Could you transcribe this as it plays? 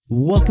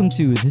Welcome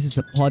to This is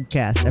a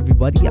Podcast,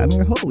 everybody. I'm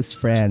your host,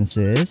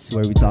 Francis,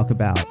 where we talk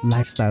about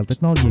lifestyle,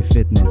 technology,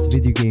 fitness,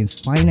 video games,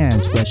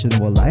 finance,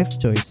 questionable life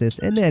choices,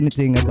 and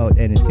anything about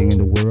anything in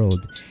the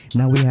world.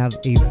 Now we have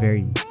a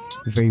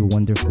very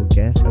wonderful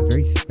guest, a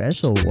very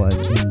special one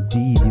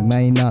indeed. You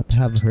may not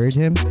have heard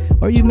him,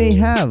 or you may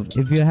have.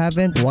 If you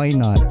haven't, why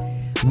not?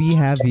 We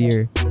have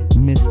here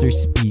Mr.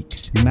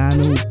 Speaks,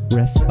 Manu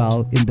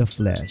Respal in the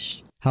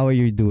flesh. How are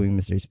you doing,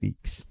 Mr.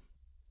 Speaks?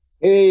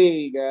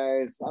 Hey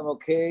guys, I'm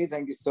okay.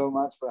 Thank you so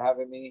much for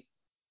having me,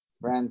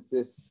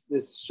 Francis.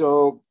 This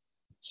show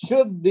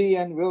should be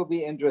and will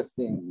be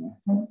interesting.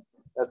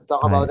 Let's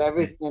talk I about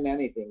everything and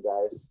anything,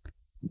 guys.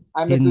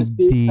 I'm Mr.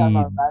 Speaks. I'm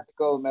a Indeed.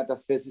 radical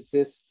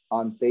metaphysicist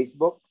on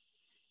Facebook.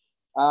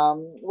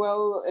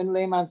 In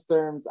layman's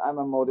terms, I'm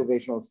a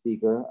motivational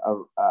speaker,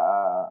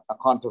 a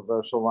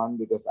controversial one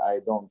because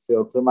I don't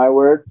filter my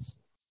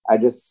words. I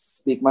just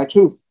speak my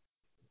truth.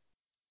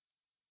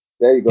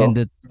 There you And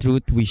go. the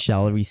truth we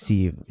shall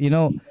receive.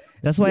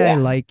 That's why I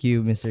Yeah. like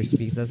you, Mr.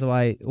 Speaks. That's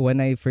why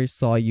when I first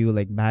saw you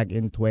like back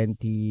in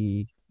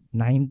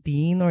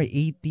 2019 or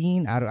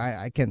 18,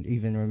 I can't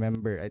even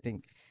remember. I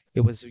think it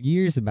was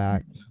years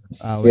back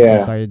when I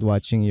Yeah. started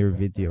watching your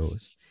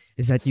videos.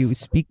 Is that you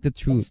speak the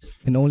truth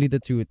and only the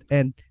truth.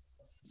 And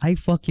I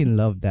fucking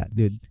love that,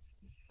 dude.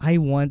 I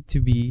want to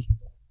be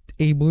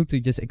able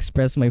to just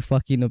express my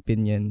fucking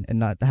opinion and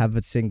not have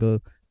a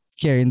single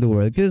care in the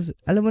world. Because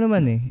alam mo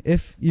naman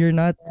if you're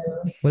not,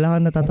 wala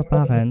kang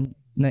natatapakan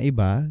na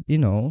iba,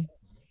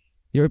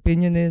 your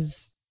opinion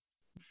is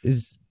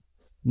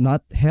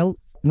not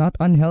not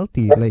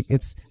unhealthy. Like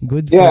it's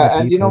good for the Yeah.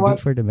 And you know people, good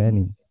what? for the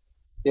many.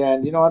 Yeah,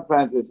 and you know what,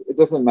 Francis? It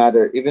doesn't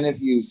matter. Even if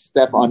you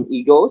step on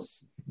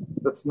egos,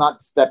 that's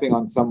not stepping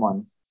on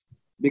someone.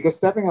 Because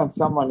stepping on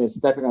someone is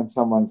stepping on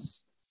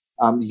someone's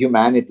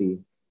humanity.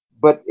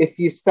 But if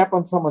you step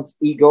on someone's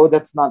ego,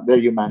 that's not their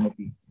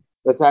humanity.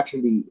 That's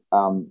actually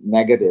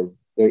negative.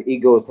 Their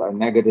egos are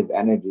negative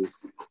energies.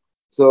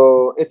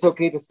 So it's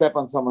okay to step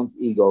on someone's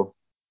ego.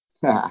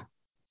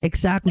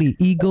 Exactly.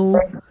 Ego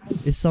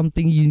is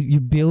something you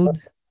build,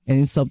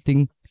 and it's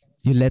something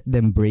you let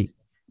them break.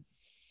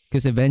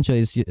 Because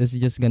eventually it's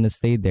just gonna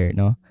stay there,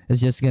 no?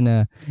 It's just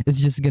gonna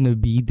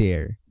be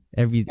there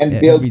and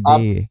build every up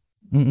day.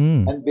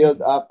 Mm-mm. and build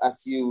up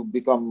as you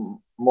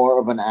become more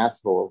of an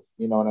asshole.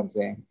 You know what I'm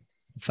saying?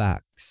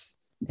 Facts.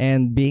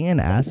 And being an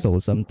asshole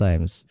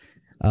sometimes,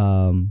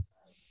 um,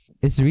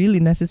 it's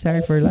really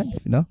necessary for life,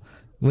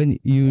 When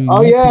you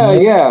Oh need to yeah,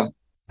 be yeah.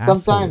 asshole.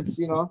 Sometimes,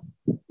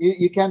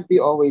 you can't be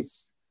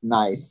always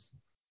nice.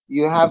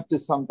 You have to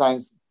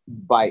sometimes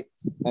bite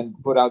and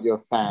put out your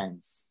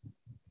fangs,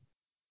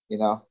 you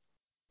know.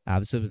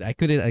 Absolutely. I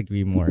couldn't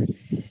agree more.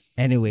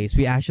 Anyways,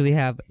 we actually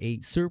have a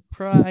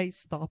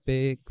surprise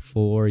topic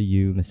for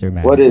you, Mr.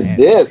 What Manu. is And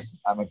this?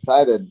 I'm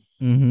excited.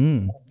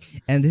 mm-hmm.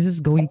 And this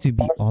is going to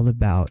be all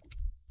about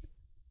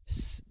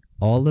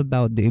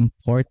the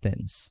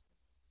importance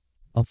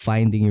of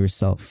finding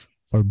yourself,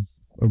 or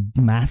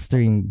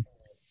mastering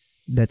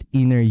that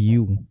inner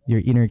you,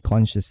 your inner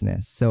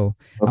consciousness. So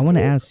I want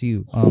to Okay. ask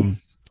you,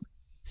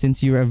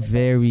 since you're a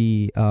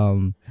very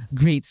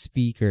great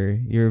speaker,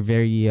 you're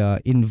very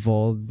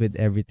involved with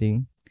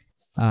everything.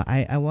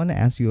 I want to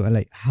ask you,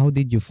 like, how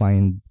did you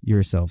find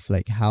yourself?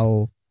 Like,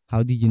 how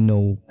did you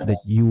know that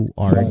you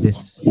are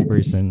this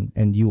person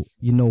and you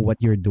know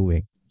what you're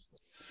doing?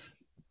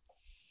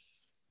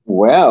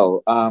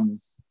 Well,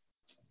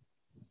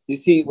 you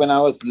see, when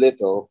I was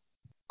little,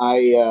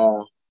 I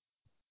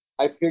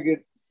I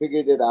figured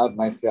it out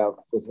myself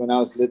because when I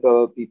was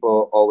little,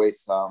 people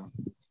always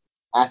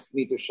asked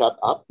me to shut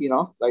up,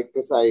 like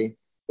because I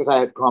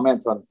had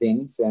comments on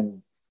things,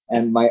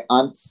 and my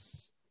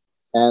aunts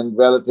and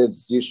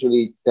relatives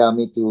usually tell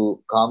me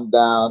to calm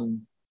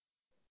down,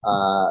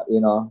 uh, you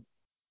know,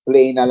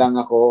 play na lang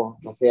ako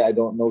kasi I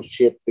don't know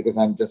shit because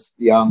I'm just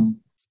young,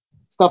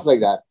 stuff like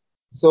that.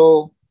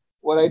 So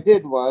what I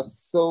did was,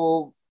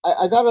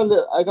 I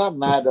got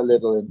mad a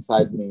little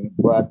inside me,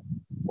 but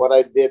what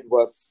I did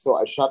was, so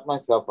I shut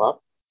myself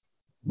up,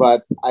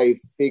 but I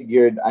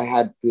figured I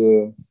had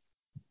to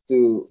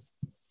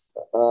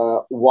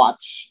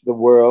watch the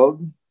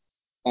world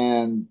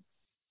and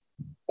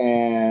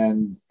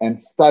and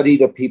study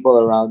the people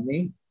around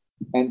me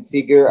and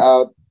figure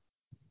out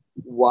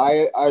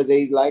why are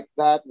they like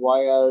that,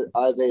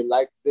 are they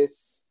like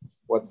this,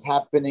 what's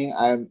happening.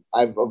 I've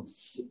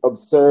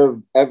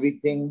observed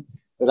everything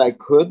that I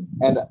could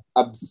and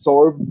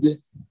absorbed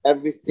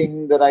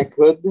everything that I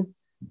could,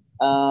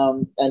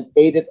 and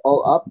ate it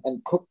all up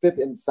and cooked it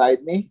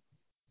inside me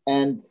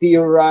and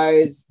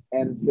theorized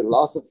and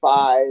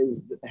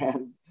philosophized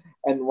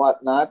and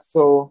whatnot.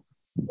 So,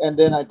 and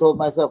then I told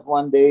myself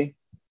one day,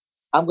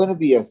 I'm gonna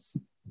be a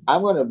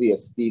I'm gonna be a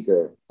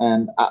speaker,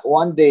 and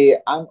one day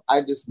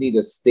I just need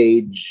a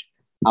stage,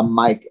 a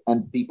mic,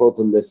 and people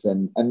to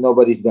listen, and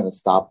nobody's gonna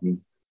stop me.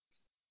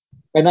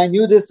 And I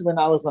knew this when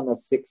I was on the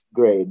sixth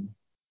grade.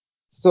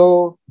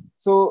 So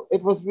so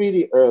it was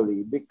really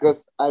early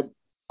because I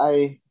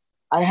I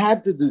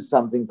had to do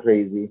something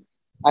crazy.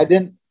 I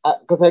didn't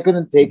because I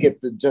couldn't take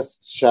it to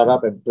just shut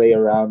up and play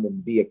around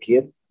and be a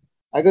kid.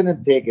 I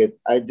couldn't take it.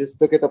 I just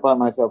took it upon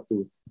myself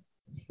to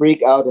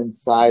freak out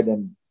inside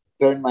and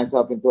turn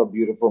myself into a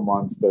beautiful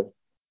monster.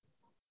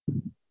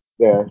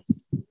 There.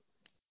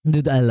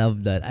 Dude, I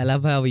love that. I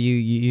love how you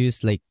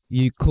use like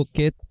you cook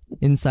it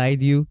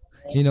inside you.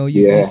 You know,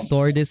 you Yeah.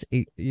 store this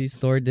you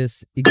store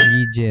this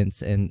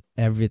ingredients and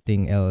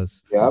everything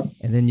else. Yep.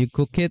 And then you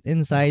cook it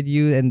inside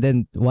you and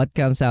then what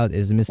comes out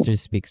is Mr.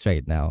 Speaks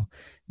right now.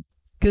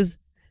 Cuz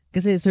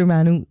Sir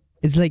Manu,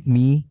 it's like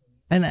me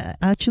and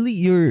actually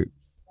you're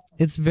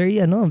it's very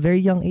very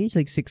young age,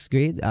 like sixth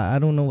grade. I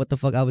don't know what the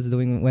fuck I was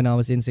doing when I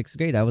was in sixth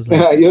grade. I was like,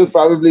 You're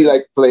probably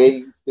like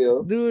playing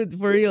still. dude,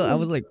 for real, I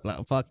was like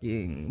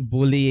fucking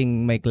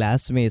bullying my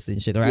classmates and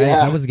shit. Or I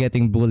Yeah. was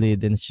getting bullied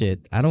and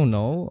shit. I don't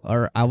know.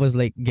 Or I was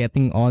like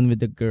getting on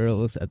with the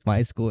girls at my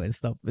school and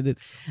stuff. But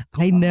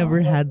I never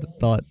had the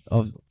thought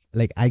of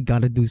like I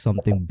gotta do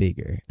something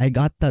bigger. I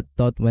got that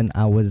thought when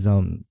I was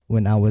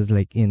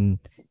like in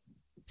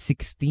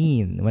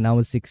 16. When I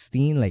was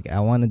 16, like I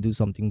wanna do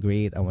something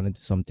great. I wanna do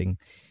something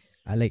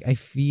I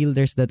feel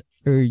there's that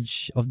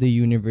urge of the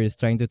universe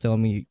trying to tell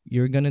me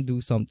you're gonna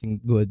do something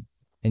good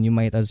and you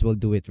might as well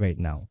do it right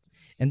now.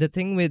 And the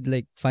thing with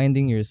like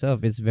finding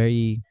yourself is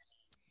very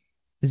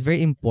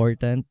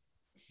important,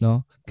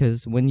 no?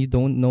 Because when you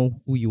don't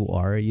know who you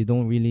are, you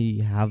don't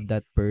really have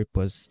that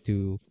purpose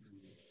to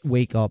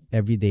wake up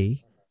every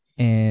day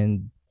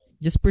and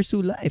just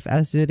pursue life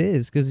as it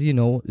is. Because you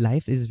know,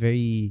 life is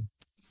very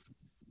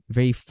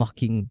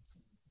fucking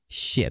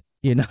shit.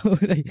 You know,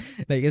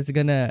 like it's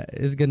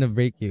gonna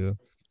break you.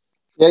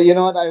 Yeah, you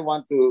know what I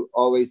want to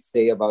always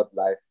say about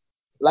life?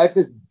 Life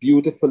is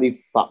beautifully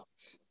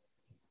fucked.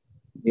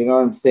 You know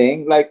what I'm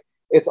saying? Like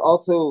it's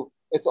also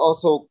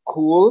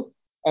cool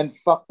and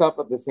fucked up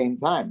at the same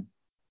time.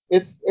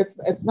 It's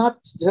not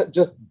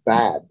just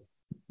bad.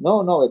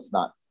 No, no, it's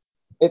not.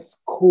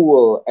 It's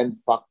cool and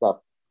fucked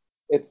up.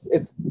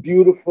 It's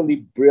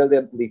beautifully,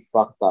 brilliantly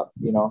fucked up.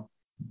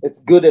 It's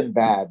good and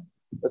bad.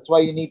 That's why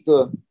you need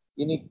to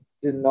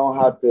know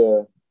how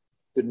to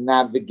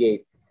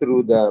navigate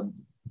through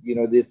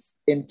this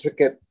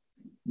intricate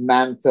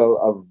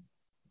mantle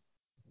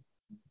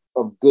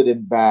of good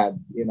and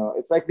bad.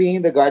 It's like being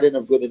in the garden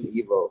of good and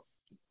evil.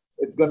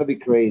 It's gonna be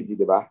crazy,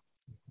 diba?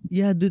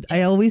 Yeah, dude,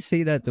 I always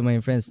say that to my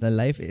friends that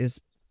life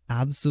is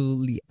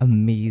absolutely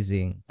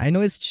amazing. I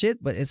know it's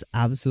shit, but it's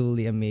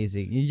absolutely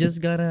amazing. You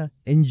just gotta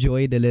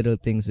enjoy the little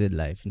things with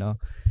life, no?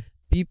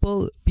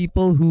 People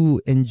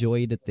who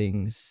enjoy the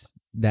things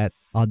that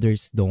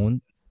others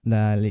don't,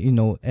 na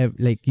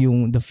like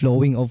yung the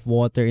flowing of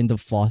water in the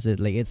faucet,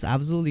 like it's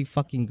absolutely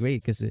fucking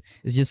great because it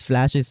just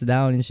flashes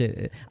down and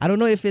shit. I don't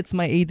know if it's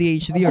my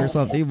ADHD or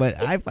something, but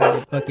I find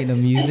it fucking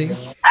amusing,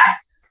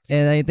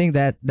 and I think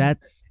that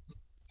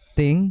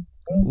thing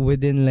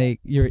within like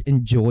you're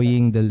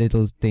enjoying the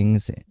little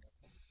things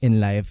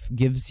in life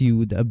gives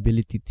you the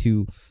ability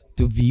to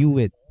view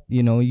it,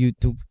 you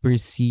to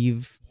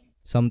perceive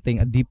something,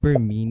 a deeper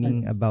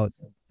meaning about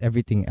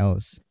everything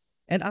else.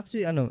 And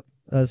actually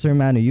Sir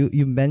Manu,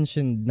 you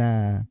mentioned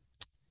na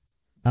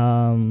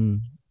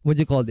what do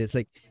you call this,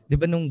 like, di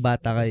ba nung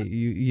bata ka,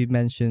 you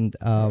mentioned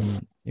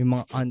yung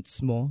mga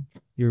aunts mo,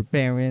 your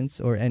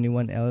parents or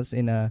anyone else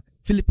in a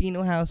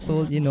Filipino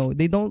household,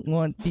 they don't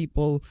want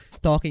people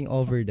talking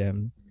over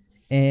them.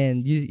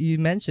 And you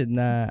mentioned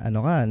na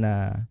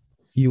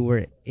you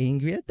were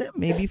angry at them,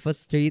 maybe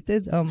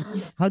frustrated.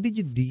 How did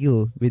you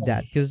deal with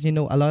that? Because a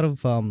lot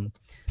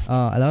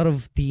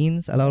of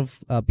teens, a lot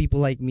of people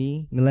like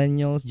me,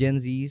 millennials, Gen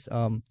Zs,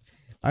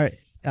 are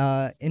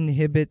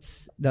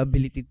inhibits the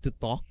ability to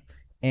talk,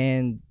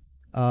 and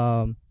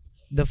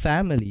the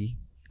family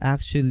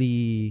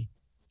actually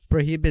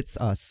prohibits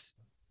us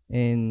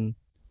in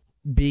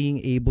being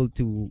able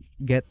to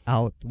get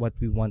out what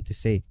we want to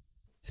say.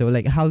 So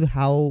like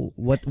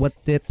what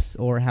tips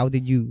or how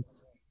did you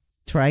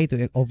try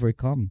to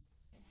overcome?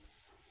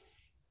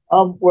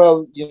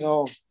 Well,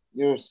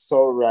 you're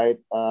so right.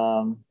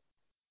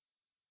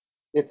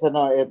 It's a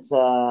no, it's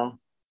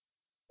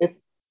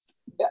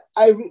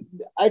I re-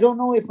 I don't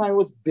know if I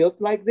was built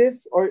like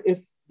this or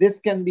if this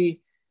can be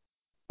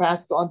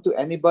passed on to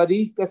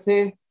anybody. Because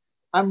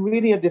I'm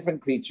really a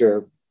different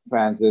creature,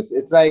 Francis.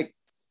 It's like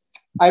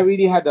I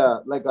really had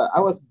I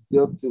was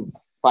built to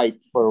fight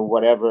for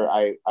whatever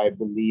I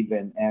believe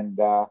in. And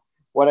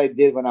what I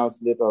did when I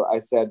was little, I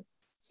said,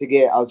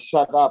 sige, I'll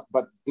shut up,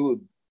 but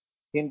dude,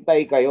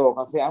 hintay kayo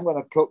kasi I'm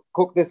gonna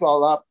cook this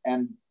all up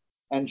and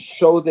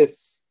show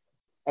this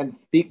and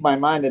speak my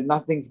mind and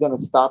nothing's gonna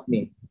stop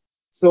me.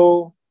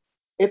 So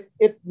it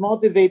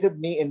motivated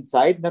me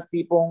inside na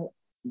tipong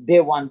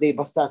one day,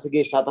 basta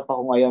sige, shut up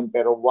ako ngayon,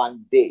 pero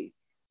one day,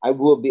 I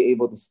will be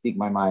able to speak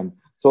my mind.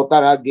 So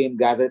tara, game,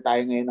 gather tayo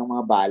ngayon ng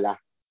mga bala.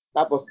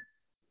 Tapos,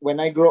 when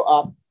I grow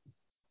up,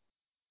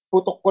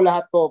 putok ko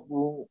lahat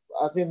to.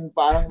 As in,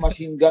 parang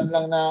machine gun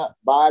lang na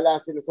bahala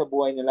sila sa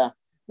buhay nila.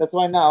 That's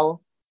why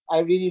now,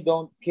 I really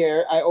don't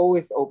care. I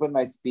always open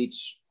my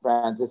speech,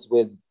 Francis,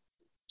 with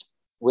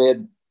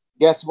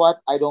guess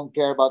what? I don't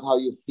care about how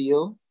you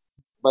feel.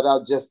 but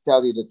I'll just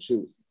tell you the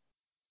truth.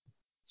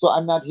 So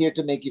I'm not here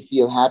to make you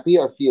feel happy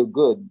or feel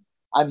good.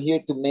 I'm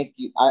here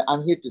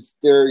to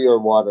stir your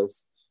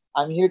waters.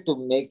 I'm here to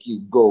make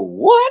you go,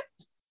 what?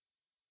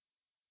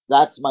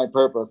 That's my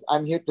purpose.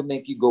 I'm here to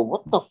make you go,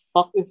 what the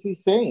fuck is he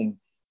saying?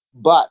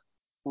 But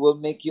will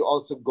make you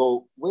also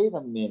go, wait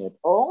a minute.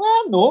 Oh,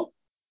 nga, no?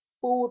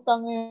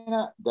 Putang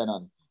ina.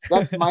 Ganon.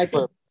 That's my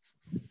purpose.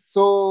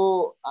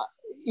 So,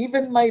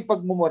 even my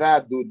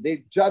pagmumura, dude,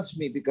 they judge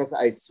me because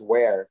I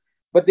swear.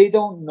 But they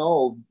don't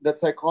know that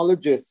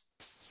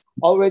psychologists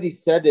already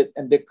said it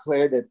and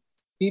declared it.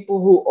 People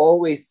who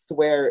always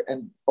swear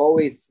and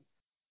always,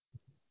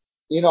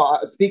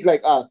 speak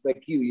like us,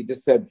 like you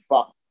just said,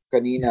 fuck,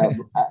 kanina.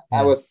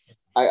 Yeah.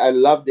 I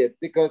loved it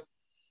because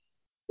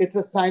it's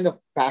a sign of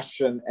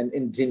passion and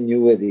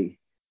ingenuity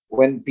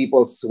when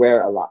people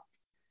swear a lot.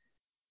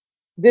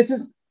 This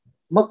is,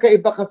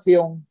 magkaiba kasi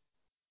yung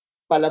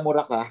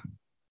palamura ka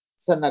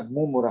sa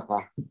nagmumura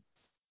ka.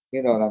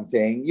 You know what I'm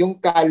saying? Yung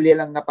kalye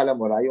lang na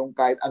palamura, yung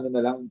kahit ano na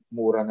lang,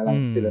 mura na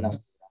lang sila ng.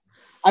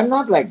 I'm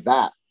not like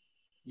that.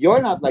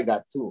 You're not like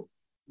that too.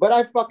 But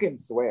I fucking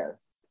swear.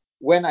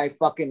 When I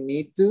fucking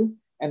need to,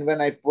 and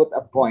when I put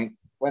a point,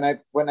 when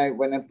I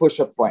push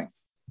a point.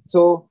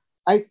 So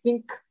I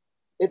think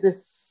it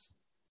is,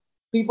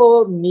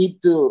 people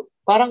need to,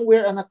 parang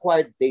we're an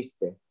acquired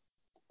taste eh.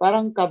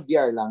 Parang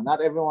caviar lang.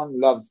 Not everyone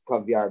loves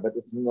caviar, but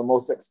it's the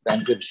most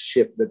expensive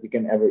shit that you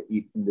can ever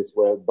eat in this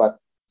world. But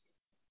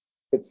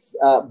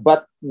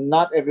but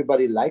not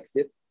everybody likes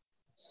it.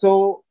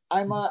 So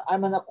I'm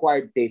an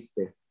acquired taste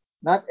eh.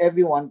 Not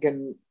everyone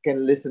can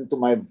listen to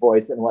my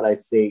voice and what I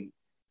say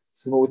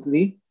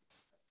smoothly.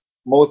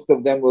 Most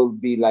of them will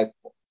be like,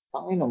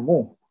 "Tangina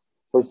mo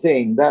for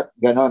saying that,"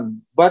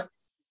 ganon. But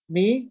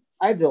me,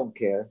 I don't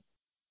care.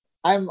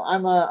 I'm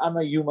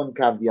a human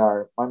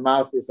caviar. My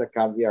mouth is a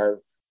caviar.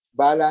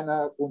 Bala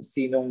na kung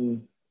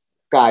sinong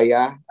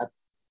kaya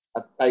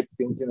at type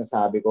yung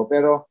sinasabi ko.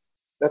 Pero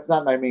that's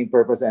not my main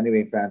purpose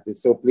anyway,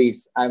 Francis. So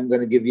please, I'm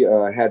gonna give you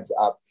a heads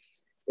up.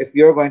 If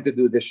you're going to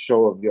do this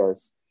show of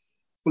yours,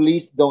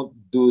 please don't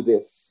do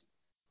this.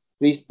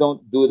 Please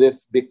don't do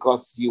this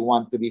because you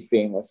want to be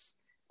famous.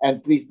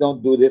 And please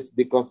don't do this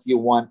because you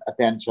want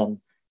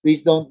attention.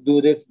 Please don't do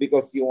this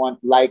because you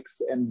want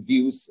likes and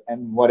views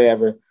and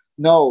whatever.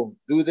 No,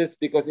 do this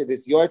because it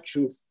is your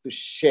truth to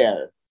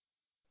share.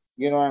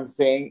 You know what I'm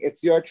saying?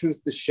 It's your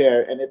truth to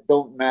share, and it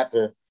don't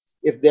matter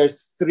if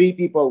there's 3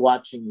 people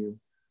watching you,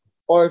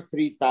 or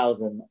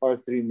 3,000 or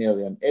 3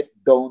 million. It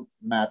don't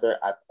matter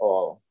at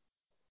all.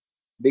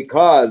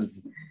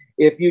 Because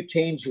if you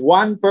change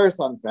one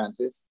person,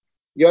 Francis,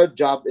 your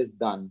job is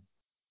done.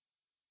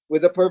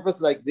 With a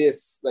purpose like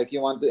this, like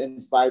you want to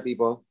inspire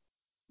people,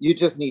 you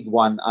just need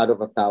one out of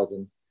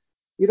 1,000.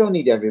 You don't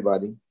need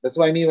everybody. That's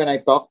why me, when I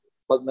talk,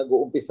 pag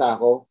nag-uumpisa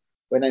ako,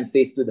 when I'm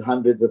faced with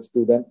hundreds of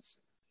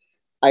students,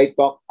 I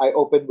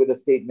open with a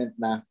statement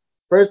na,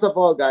 first of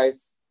all,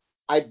 guys,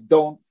 I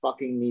don't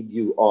fucking need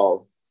you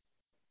all,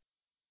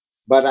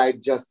 but I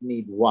just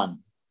need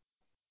one.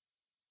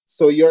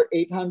 So you're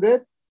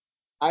 800,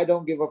 I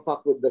don't give a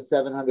fuck with the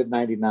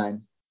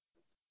 799.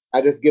 I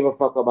just give a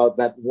fuck about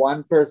that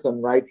one person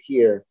right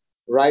here,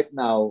 right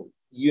now.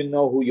 You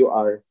know who you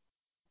are.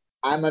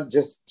 I'ma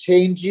just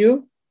change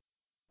you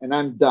and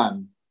I'm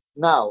done.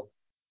 Now,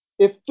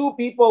 if 2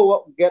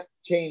 people get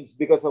changed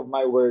because of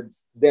my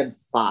words, then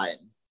fine.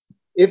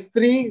 If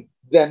 3,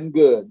 then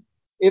good.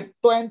 If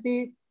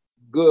 20,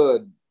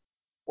 good.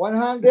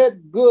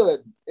 100,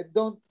 good. It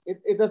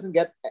doesn't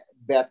get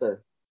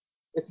better.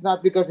 It's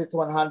not because it's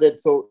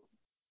 100, so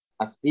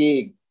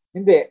astig.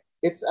 Hindi.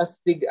 It's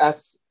astig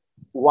as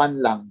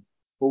one lang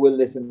who will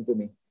listen to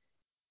me.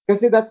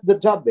 Kasi that's the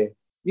job eh.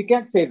 You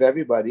can't save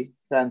everybody,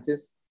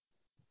 Francis.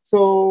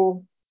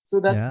 So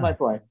that's my Yeah.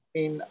 point. I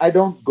mean, I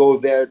don't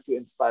go there to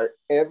inspire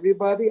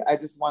everybody.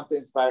 I just want to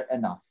inspire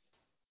enough.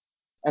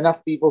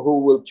 Enough people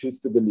who will choose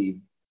to believe.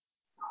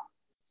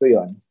 So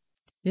yon.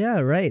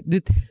 Yeah, right.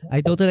 Dude, I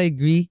totally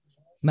agree.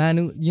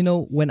 Manu,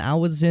 when I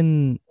was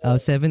in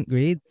 7th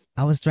grade,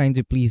 I was trying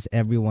to please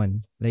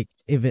everyone. Like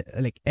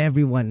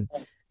everyone.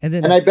 And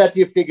And then, I bet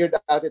you figured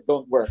out it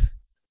don't work.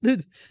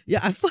 dude, yeah,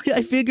 I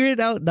figured it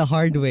out the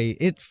hard way.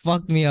 It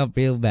fucked me up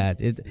real bad.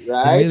 It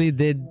Right? really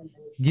did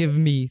give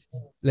me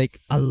like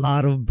a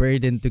lot of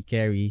burden to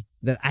carry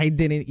that I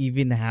didn't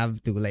even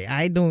have to. Like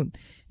I don't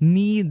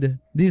need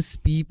these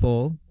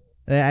people.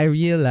 I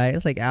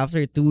realized like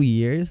after 2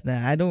 years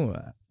that I don't.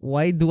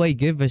 Why do I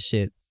give a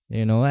shit?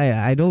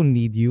 I don't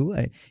need you.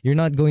 You're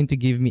not going to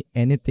give me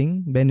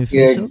anything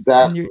beneficial, and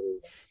Exactly.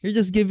 you're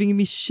just giving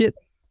me shit,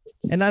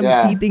 and I'm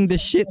Yeah. eating the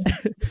shit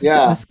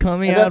Yeah. that's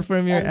coming And out that's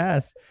from your and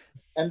ass.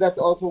 and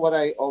that's also what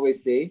I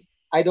always say.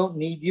 I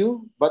don't need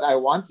you, but I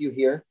want you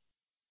here.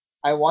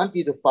 I want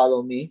you to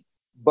follow me.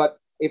 But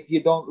if you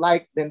don't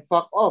like, then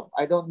fuck off.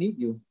 I don't need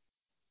you.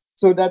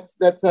 So that's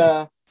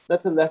a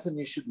lesson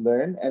you should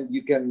learn, and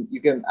you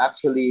can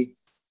actually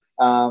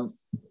um,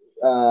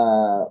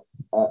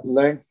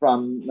 learn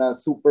from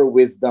super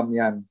wisdom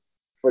yan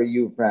for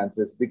you,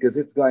 Francis, because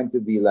it's going to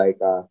be like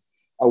a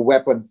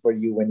weapon for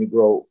you when you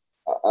grow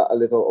a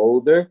little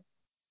older.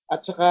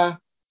 At saka,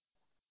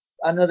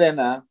 ano rin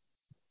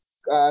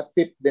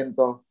tip din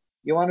to.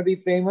 You want to be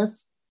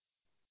famous?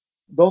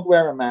 Don't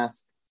wear a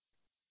mask.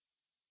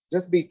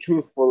 Just be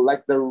truthful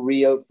like the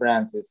real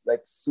Francis,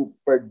 like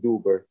super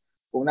duper.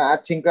 Kung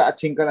atching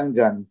ka lang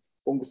dyan.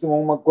 Kung gusto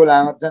mong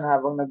magkulangot dyan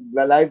habang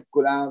nagla-live,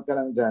 kulangot ka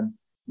lang dyan.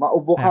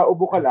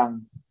 Ubo ka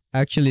lang.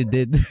 Actually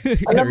did.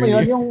 Alam mo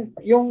yun,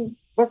 yung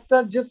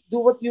basta just do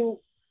what you,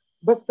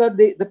 basta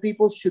the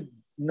people should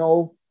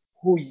know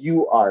who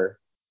you are.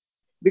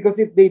 Because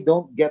if they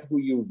don't get who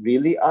you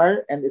really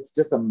are and it's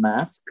just a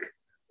mask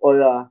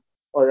or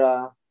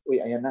uy,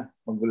 ayan na,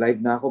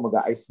 mag-live na ako,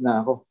 mag-a-ice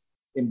na ako,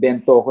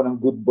 invento ako ng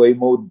good boy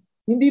mode.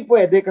 Hindi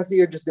pwede kasi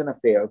you're just gonna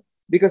fail.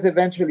 Because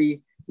eventually,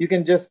 you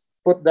can just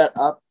put that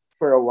up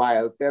for a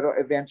while, pero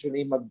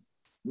eventually,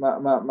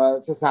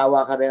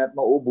 sasawa ka rin at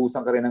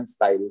mauubusan ka rin ng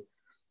style.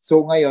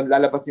 So ngayon,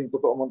 lalabasin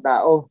totoo mong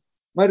tao.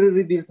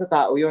 Marireveal sa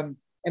tao yon.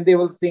 And they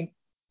will think,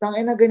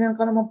 tangina, ganyan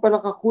ka naman pala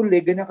ka-cool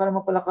ganyan ka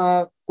naman pala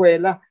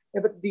ka-kwela.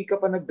 Ba't di ka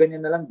pa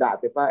nagganyan na lang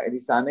dati pa? Eh di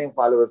sana yung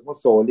followers mo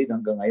solid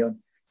hanggang ngayon.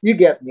 You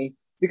get me?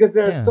 Because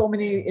there are so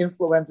many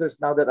influencers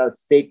now that are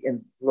fake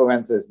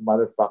influencers,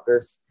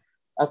 motherfuckers.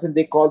 As in,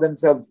 they call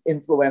themselves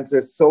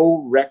influencers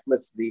so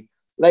recklessly,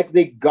 like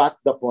they got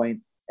the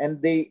point,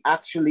 and they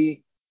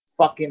actually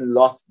fucking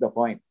lost the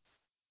point.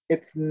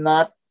 It's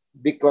not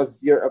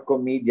because you're a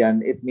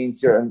comedian, it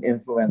means you're an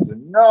influencer.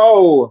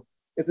 No!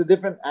 It's a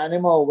different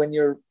animal when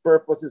your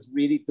purpose is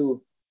really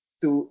to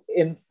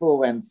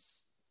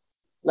influence.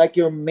 Like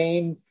your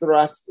main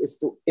thrust is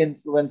to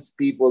influence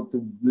people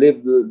to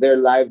live their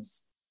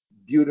lives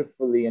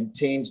beautifully and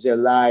change their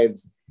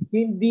lives.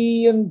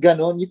 Hindi yun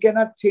ganon. You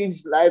cannot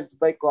change lives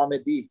by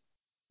comedy.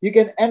 You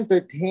can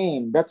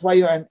entertain. That's why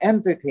you're an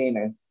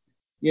entertainer.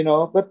 You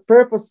know, but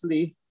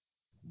purposely,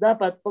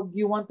 dapat pag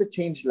you want to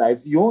change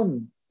lives,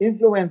 yun,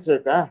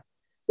 influencer ka.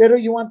 Pero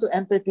you want to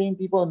entertain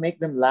people and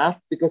make them laugh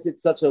because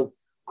it's such a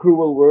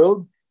cruel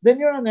world, then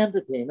you're an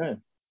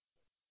entertainer.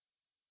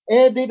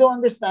 They don't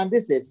understand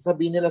this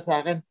Sasabihin nila sa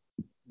akin,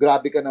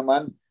 grabe ka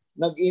naman.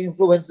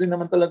 Nag-influence din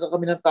naman talaga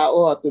kami ng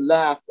tao to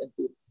laugh and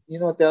to,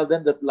 tell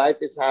them that life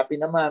is happy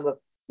naman.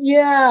 But,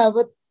 yeah,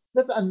 but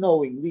that's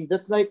unknowingly.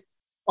 That's like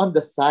on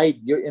the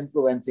side, you're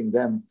influencing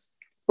them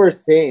per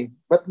se,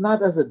 but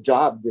not as a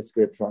job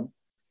description.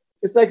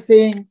 It's like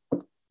saying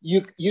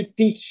you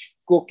teach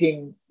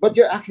cooking, but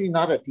you're actually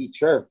not a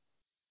teacher.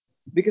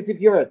 Because if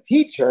you're a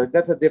teacher,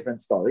 that's a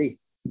different story.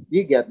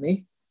 You get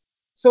me?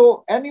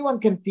 So anyone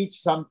can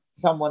teach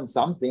someone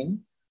something,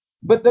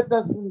 but that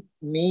doesn't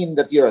mean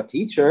that you're a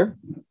teacher.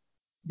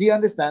 Do you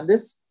understand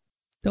this?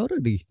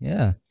 Totally,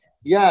 yeah.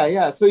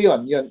 Yeah. So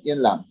yun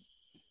lang.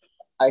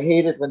 I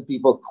hate it when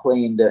people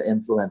claim they're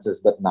influencers,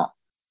 but not.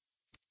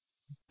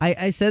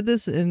 I said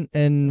this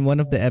in one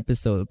of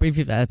the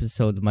previous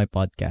episode of my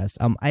podcast.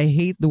 I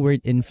hate the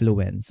word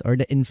influence or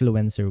the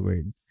influencer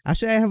word.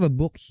 Actually, I have a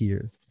book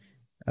here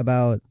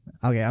about,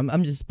 okay,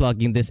 I'm just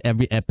plugging this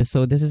every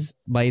episode. This is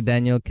by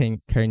Daniel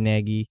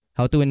Carnegie,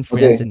 How to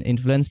Influence and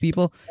Influence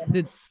People.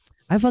 Dude,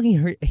 I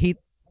fucking hate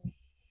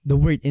the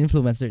word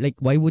influencer. Like,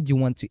 why would you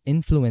want to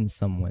influence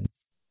someone?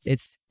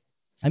 There's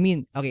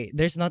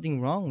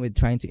nothing wrong with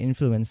trying to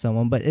influence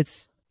someone, but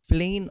it's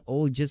plain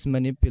old just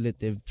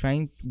manipulative.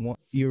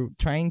 You're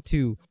trying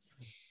to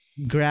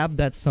grab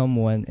that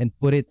someone and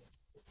put it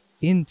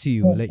into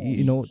you, like,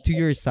 to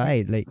your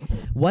side. Like,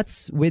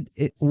 what's with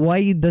it?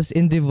 Why does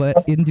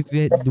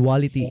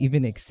individuality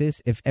even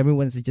exist if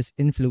everyone's just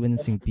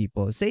influencing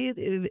people? Say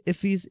it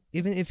if you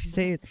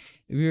say it,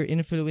 if you're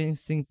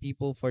influencing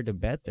people for the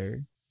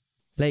better,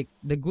 like,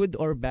 the good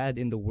or bad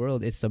in the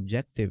world is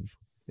subjective.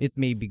 It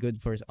may be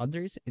good for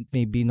others, it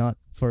may be not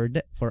for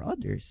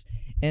others.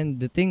 And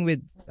the thing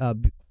with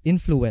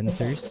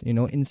influencers,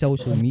 in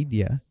social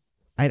media,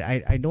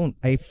 I don't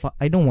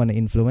want to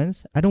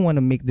influence. I don't want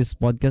to make this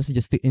podcast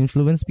just to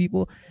influence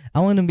people. I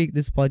want to make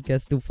this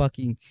podcast to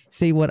fucking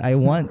say what I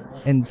want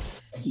and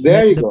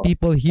let the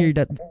people hear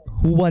that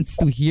who wants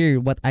to hear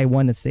what I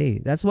want to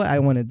say. That's what I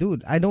want to do.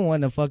 I don't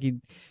want to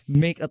fucking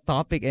make a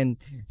topic and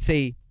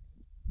say,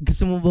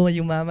 gusto mo ba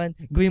yumaman?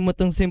 Gawin mo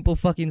tong simple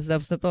fucking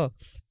stuffs na to.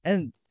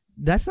 And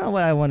that's not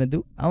what I want to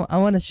do. I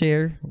want to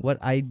share what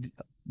I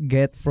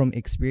get from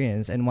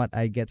experience and what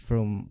I get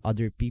from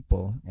other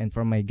people and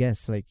from my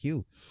guests like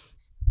you.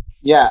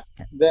 Yeah,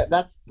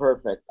 that's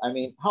perfect. I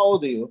mean, how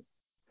old are you?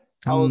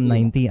 I'm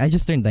 19. I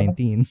just turned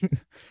 19.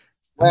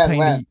 I'm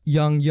kind of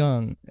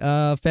young.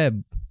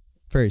 Feb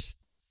 1st.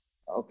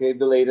 Okay,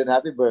 belated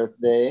happy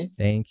birthday.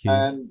 Thank you.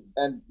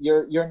 And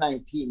you're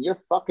 19. You're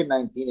fucking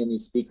 19 and you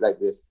speak like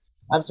this.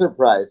 I'm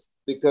surprised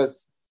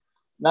because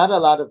not a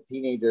lot of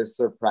teenagers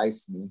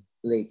surprise me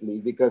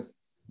lately because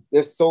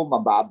they're so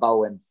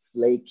mababaw and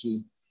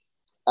flaky.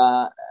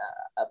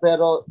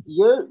 Pero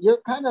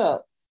you're kind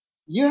of,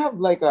 you have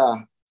like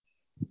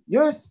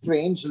you're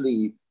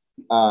strangely,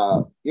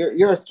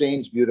 you're a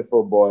strange,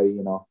 beautiful boy,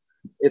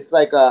 It's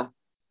like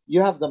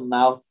you have the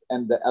mouth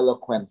and the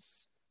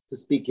eloquence to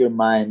speak your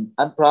mind.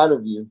 I'm proud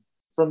of you.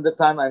 From the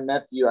time I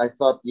met you, I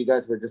thought you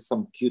guys were just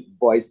some cute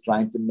boys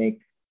trying to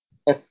make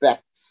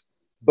effects.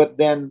 But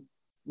then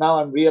now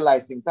I'm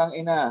realizing, tang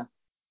ina,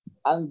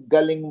 ang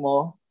galing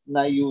mo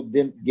na you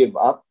didn't give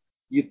up.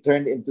 You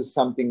turned into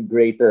something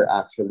greater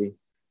actually.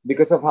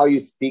 Because of how you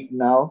speak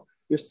now,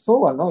 you're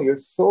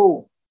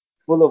so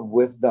full of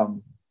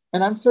wisdom.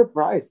 And I'm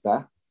surprised,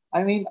 huh?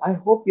 I mean, I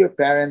hope your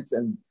parents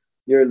and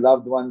your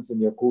loved ones and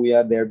your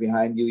kuya there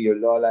behind you, your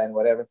lola and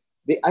whatever,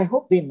 I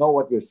hope they know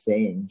what you're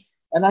saying.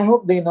 And I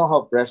hope they know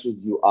how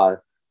precious you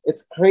are.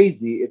 It's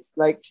crazy. It's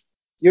like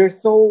you're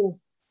so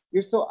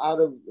you're so out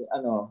of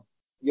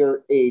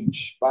your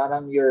age.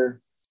 Parang you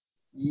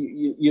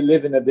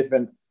live in a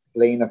different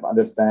plane of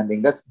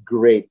understanding. That's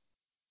great.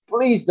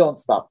 Please don't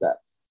stop that.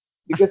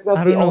 Because I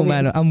that's the don't know, only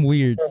man. I'm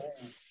weird.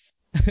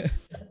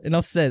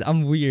 Enough said.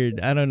 I'm weird.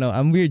 I don't know.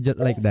 I'm weird just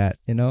like that,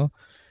 you know?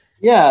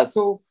 yeah,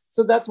 so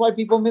that's why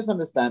people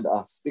misunderstand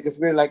us because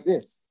we're like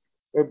this.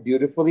 We're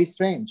beautifully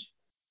strange.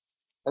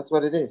 That's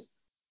what it is.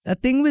 A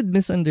thing with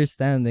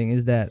misunderstanding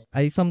is that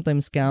I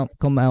sometimes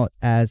come out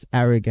as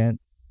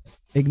arrogant,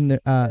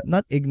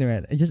 not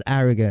ignorant, just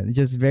arrogant,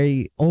 just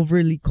very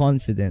overly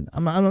confident.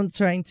 I'm not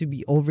trying to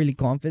be overly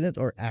confident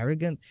or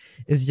arrogant.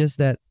 It's just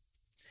that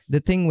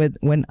the thing with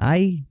when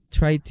I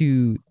try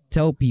to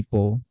tell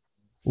people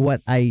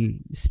what I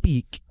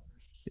speak,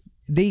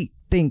 they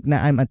think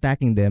that I'm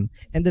attacking them.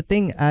 And the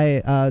thing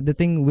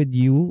with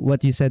you,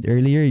 what you said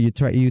earlier, you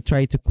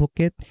try to cook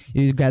it,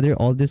 you gather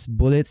all these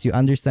bullets, you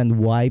understand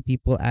why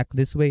people act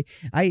this way.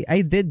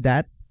 I did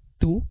that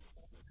too.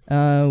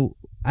 Uh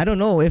I don't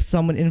know if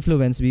someone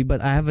influenced me, but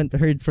I haven't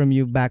heard from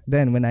you back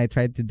then when I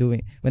tried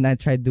doing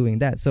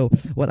that. So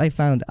what I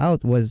found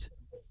out was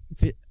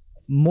Fi-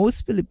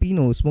 most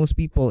Filipinos, most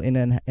people in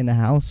a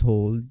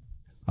household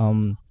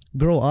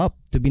grow up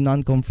to be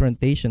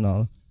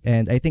non-confrontational,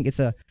 and I think it's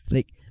a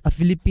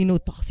Filipino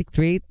toxic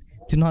trait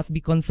to not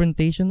be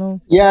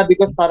confrontational. Yeah,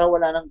 because para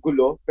wala nang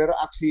gulo, pero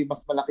actually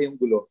mas malaki yung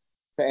gulo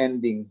sa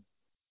ending.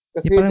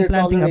 Yung Kasi parang they're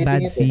planting a tolerating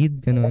bad it eh.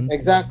 seed, ganun.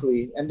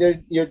 Exactly. And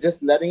you're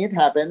just letting it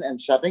happen and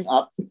shutting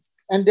up.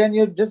 And then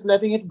you're just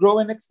letting it grow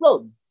and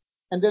explode.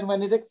 And then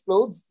when it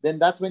explodes, then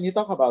that's when you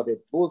talk about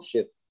it.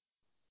 Bullshit.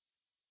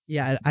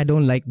 Yeah, I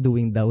don't like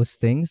doing those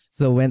things.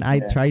 So when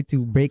I Yeah. try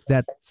to break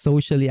that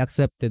socially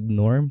accepted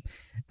norm,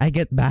 I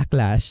get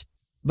backlash.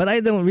 But I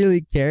don't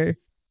really care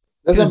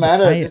Doesn't because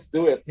matter. Just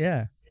do it.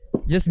 yeah,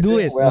 just You're do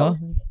doing it, no? well.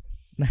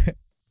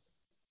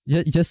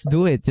 Just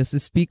do it. Just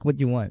speak what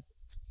you want.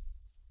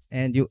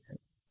 And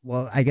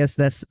well, I guess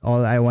that's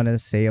all I want to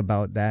say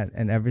about that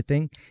and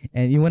everything.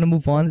 And you want to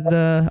move on to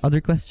the other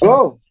questions?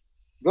 Go.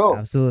 Go.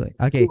 Absolutely.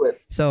 Do Okay. it.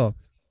 So,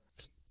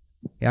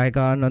 yeah, I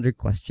got another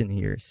question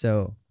here.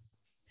 So,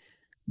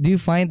 do you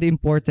find the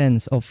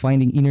importance of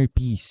finding inner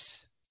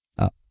peace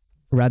uh,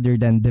 rather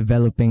than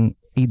developing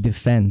a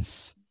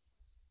defense,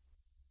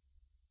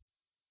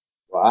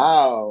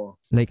 Wow.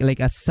 like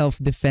a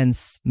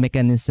self-defense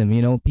mechanism?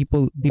 You know,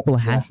 people Yeah.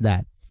 has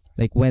that.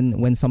 Like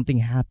when something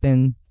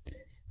happened,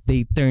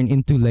 they turn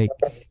into like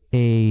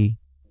a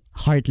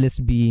heartless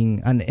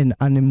being, an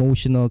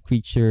unemotional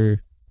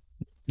creature.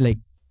 Like,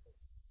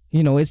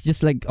 it's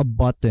just like a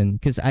button.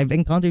 Because I've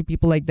encountered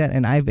people like that,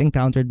 and I've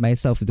encountered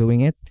myself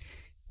doing it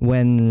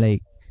when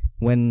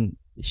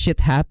shit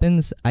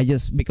happens. I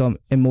just become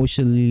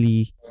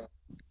emotionally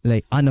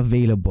like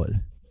unavailable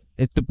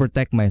to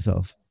protect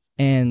myself.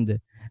 And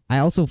I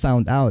also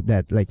found out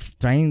that like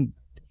trying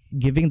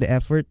giving the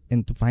effort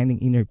into finding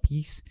inner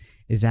peace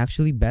is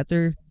actually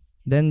better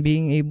than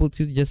being able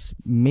to just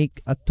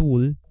make a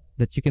tool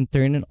that you can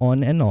turn it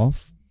on and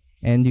off,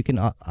 and you can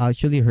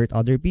actually hurt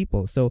other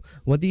people. So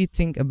what do you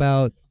think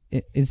about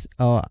is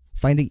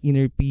finding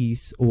inner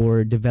peace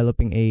or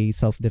developing a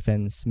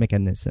self-defense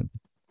mechanism?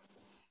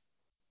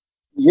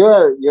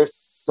 You're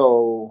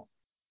so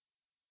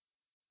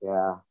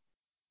yeah.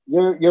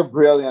 You're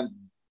brilliant.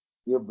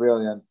 You're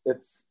brilliant.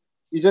 It's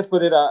you just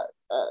put it out.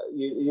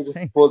 You just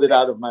Thanks. pulled it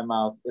out of my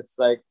mouth. It's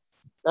like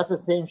that's the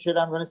same shit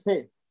I'm gonna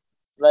say.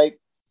 Like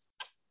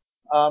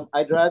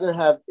I'd rather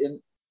have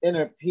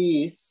inner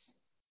peace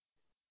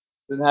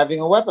than having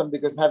a weapon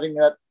because having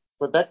that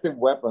protective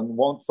weapon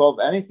won't solve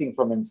anything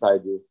from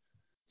inside you.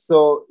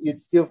 So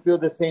you'd still feel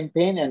the same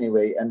pain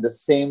anyway and the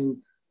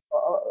same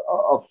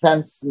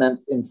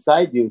offensement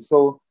inside you.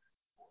 So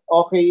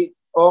okay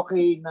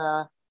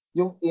na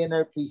yung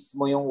inner peace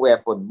mo yung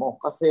weapon mo.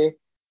 Kasi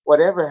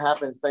whatever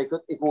happens,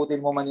 paikot-ikutin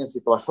mo man yung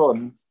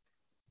sitwasyon,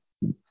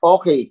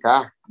 okay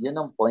ka. Yun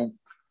ang point.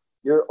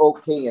 You're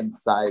okay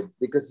inside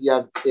because you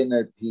have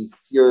inner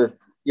peace. You're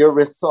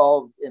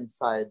resolved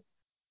inside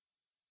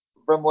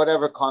from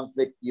whatever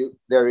conflict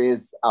there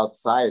is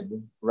outside,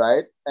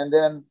 right? And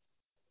then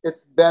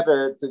it's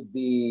better to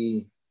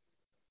be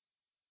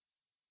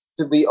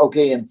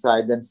okay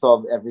inside than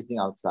solve everything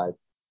outside.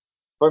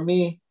 For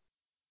me,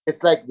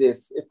 it's like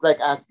this. It's like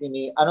asking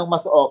me, anong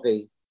mas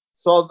okay?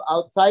 Solve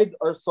outside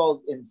or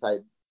solve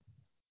inside?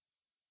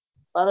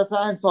 Para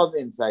sa akin, solve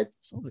inside.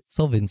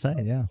 Solve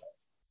inside, yeah.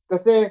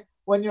 Kasi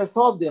when you're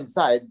solved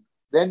inside,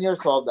 then you're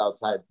solved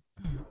outside.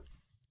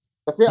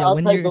 Kasi Yeah,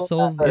 when outside you're don't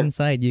solve matter.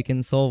 inside, you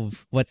can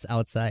solve what's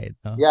outside.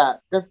 No?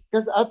 Yeah,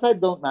 because outside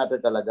don't matter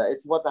talaga.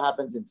 It's what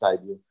happens inside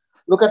you.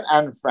 Look at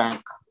Anne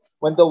Frank.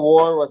 When the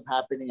war was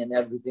happening and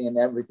everything,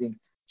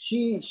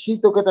 she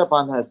took it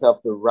upon herself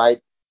to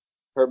write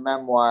her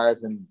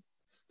memoirs and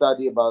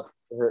study about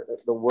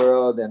the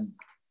world and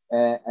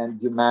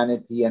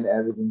humanity and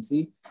everything.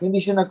 See, hindi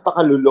siya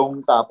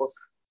nagpakalulong tapos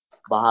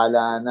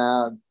bahala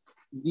na.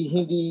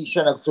 Hindi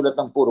siya nagsulat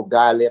ng puro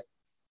galit.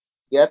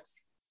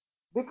 Gets?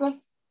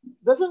 Because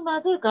doesn't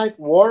matter kahit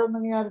war ang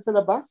nangyayari sa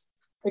labas.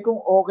 Eh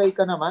kung okay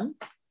ka naman,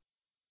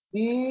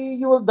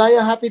 you will die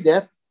a happy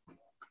death.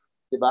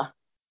 Diba?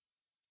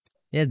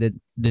 Yeah, that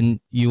then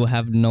you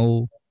have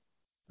no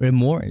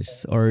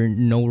remorse or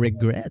no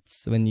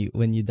regrets when you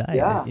die.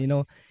 Yeah.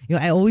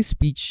 I always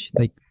preach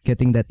like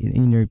getting that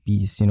inner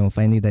peace.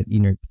 Finding that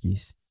inner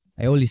peace.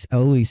 I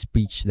always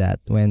preach that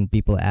when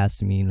people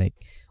ask me like,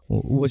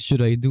 what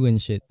should I do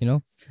and shit.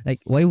 Like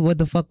what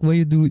the fuck?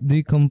 Why do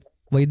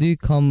you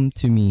come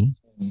to me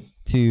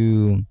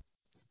to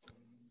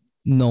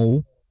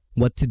know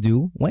what to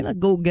do? Why not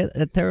go get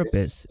a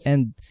therapist?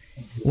 And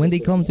when they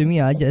come to me,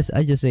 I just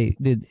say,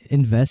 dude,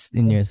 invest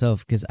in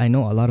yourself, because I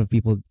know a lot of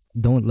people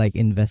don't like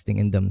investing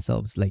in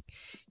themselves. Like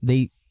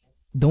they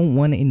don't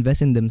want to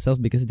invest in themselves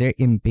because they're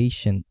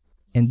impatient,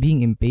 and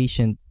being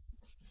impatient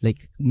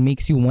like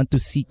makes you want to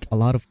seek a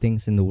lot of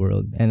things in the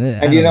world. And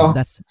I And don't know.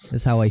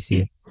 That's how I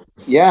see it.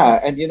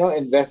 yeah, and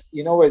invest.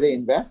 You know where they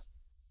invest?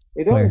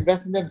 They don't Where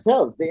invest in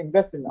themselves. They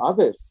invest in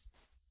others.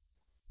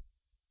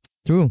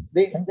 true.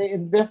 They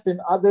invest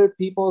in other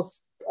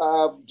people's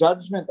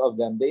judgment of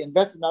them. They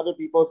invest in other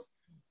people's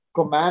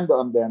command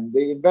on them.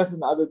 They invest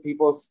in other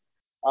people's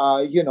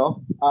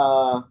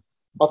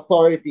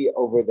authority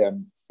over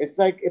them. It's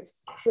like it's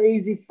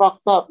crazy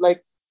fucked up.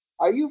 Like,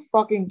 are you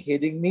fucking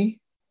kidding me?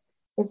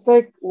 It's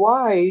like,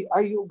 why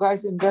are you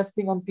guys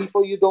investing on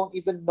people you don't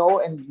even know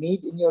and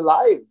need in your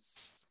lives?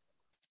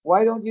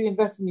 Why don't you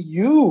invest in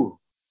you?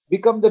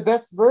 Become the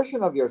best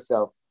version of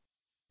yourself.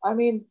 I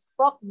mean,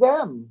 fuck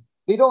them.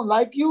 They don't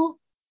like you.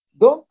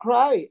 Don't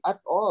cry at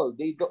all.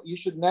 They don't. You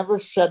should never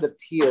shed a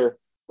tear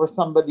for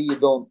somebody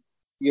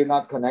you're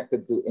not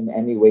connected to in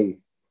any way.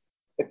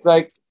 It's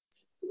like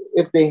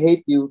if they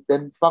hate you,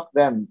 then fuck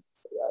them.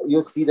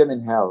 You'll see them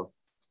in hell,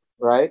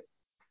 right?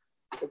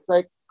 It's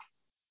like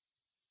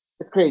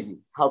it's crazy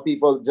how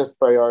people just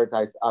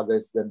prioritize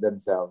others than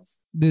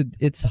themselves. Dude,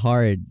 it's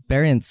hard.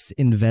 Parents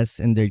invest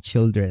in their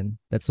children.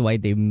 That's why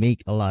they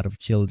make a lot of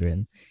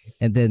children.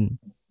 And then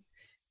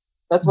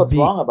That's what's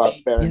be wrong about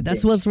yeah,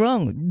 that's parenting. what's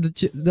wrong.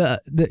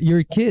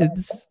 Your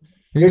kids,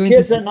 you're Your going to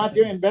kids are not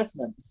your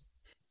investments.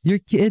 your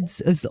kids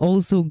is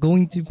also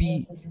going to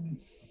be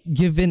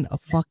given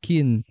a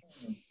fucking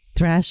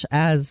trash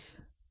ass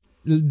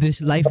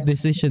this life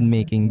decision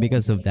making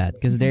because of that,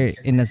 because they're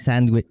in a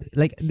sandwich,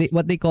 like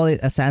what they call it,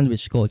 a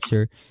sandwich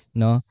culture.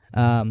 No,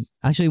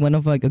 actually one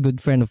of like a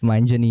good friend of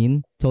mine,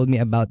 Janine, told me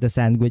about the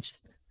sandwich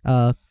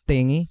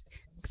thingy,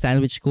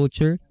 sandwich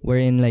culture,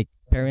 wherein like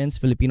parents,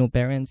 Filipino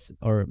parents,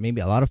 or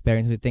maybe a lot of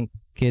parents who think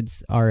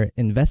kids are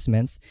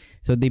investments,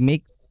 so they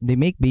make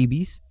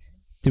babies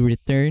to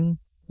return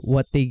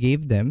what they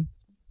gave them.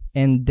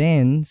 And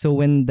then so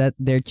when that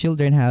their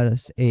children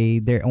has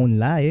their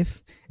own life,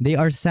 they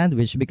are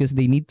sandwiched because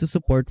they need to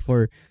support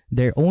for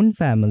their own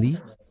family,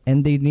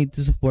 and they need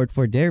to support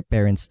for their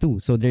parents too,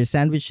 so they're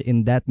sandwiched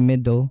in that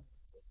middle,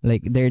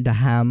 like they're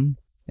the ham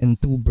and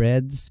two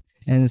breads,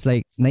 and it's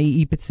like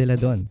naiipit sila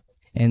don,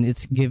 and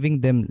it's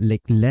giving them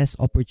like less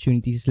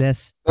opportunities,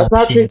 less That's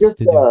actually options just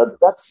to do.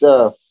 that's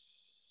the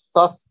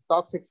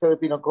toxic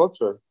Filipino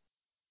culture,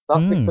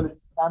 toxic Mm.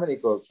 Filipino family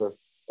culture.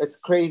 It's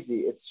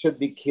crazy. It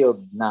should be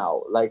killed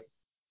now. Like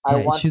I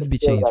Yeah, it want to should be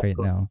kill changed that right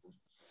culture. now.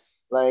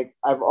 Like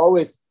I've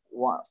always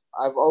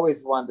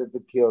wanted to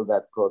kill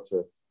that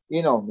culture.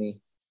 You know me.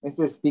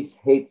 Mr.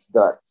 Speaks hates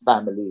the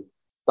family,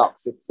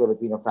 toxic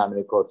Filipino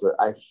family culture.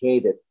 I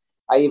hate it.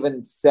 I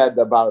even said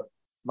about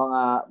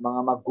mga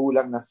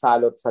magulang na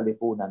salot sa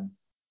lipunan.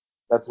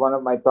 That's one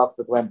of my talks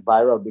that went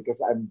viral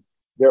because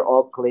they're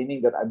all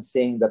claiming that I'm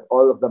saying that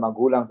all of the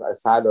magulangs are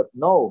salot.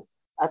 No,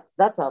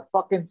 that's a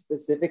fucking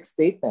specific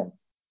statement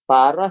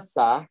para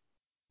sa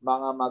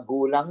mga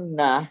magulang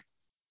na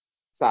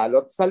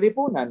salot sa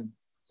lipunan.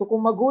 So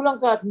kung magulang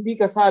ka at hindi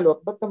ka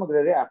salot, ba't ka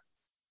magre-react?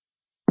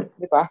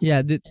 Di ba?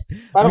 Yeah,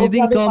 Para kung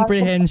reading sabi paano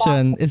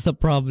comprehension is a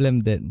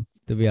problem then,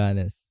 to be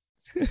honest.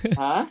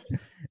 ha?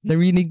 The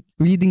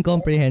reading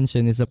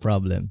comprehension is a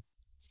problem.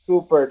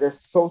 Super. They're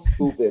so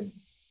stupid.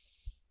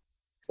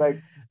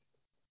 Like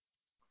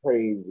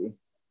crazy.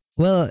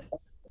 Well,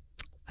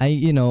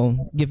 I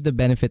give the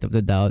benefit of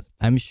the doubt.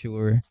 I'm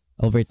sure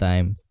over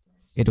time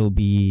it'll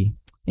be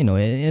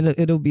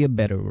it'll be a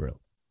better world.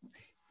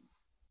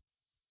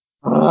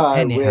 I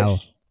Anyhow,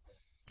 wish.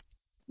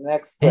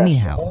 Next question.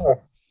 anyhow,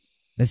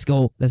 let's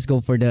go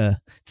for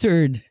the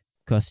third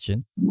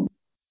question.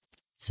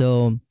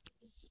 So,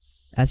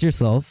 as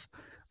yourself,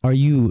 are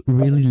you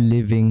really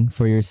living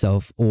for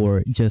yourself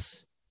or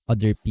just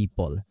other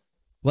people?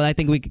 Well, I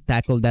think we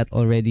tackled that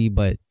already,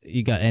 but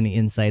you got any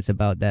insights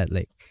about that?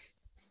 Like,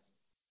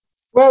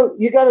 Well,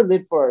 you gotta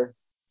live for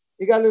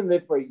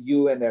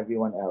you and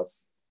everyone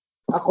else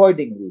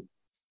accordingly.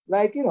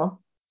 Like,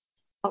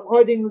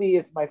 accordingly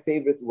is my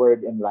favorite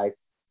word in life,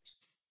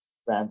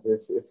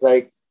 Francis. It's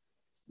like,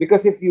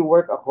 because if you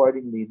work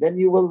accordingly, then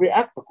you will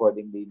react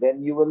accordingly,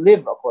 then you will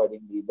live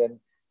accordingly, then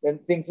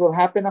things will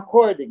happen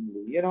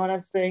accordingly. You know what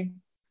I'm saying?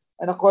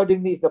 And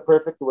accordingly is the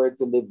perfect word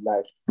to live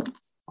life.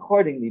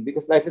 Accordingly,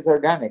 because life is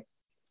organic.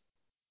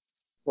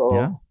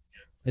 Yeah, So,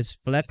 it's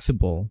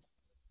flexible.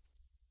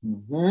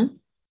 mhm.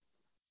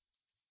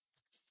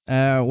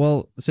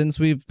 Well, since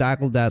we've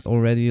tackled that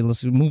already,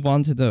 let's move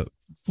on to the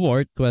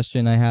fourth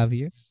question I have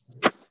here.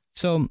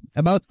 So,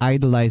 about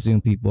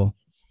idolizing people.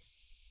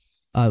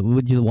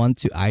 Would you want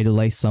to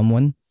idolize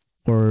someone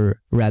or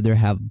rather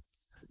have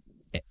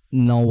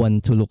no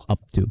one to look up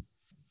to?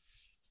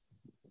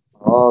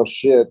 Oh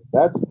shit,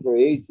 that's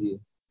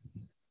crazy.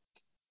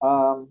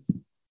 Um,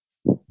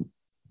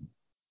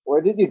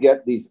 where did you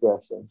get these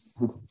questions?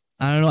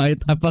 I don't know.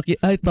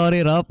 I thought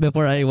it up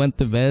before I went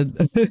to bed.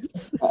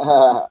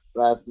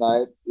 Last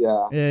night,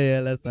 yeah.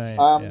 Yeah, last night.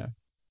 Um, Yeah.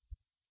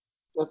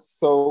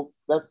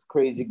 that's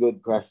crazy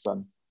good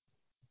question.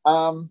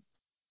 Um,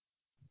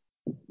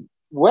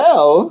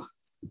 well,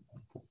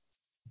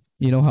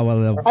 You know how I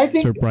love I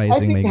think I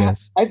surprising, think I ha-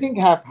 guess. I think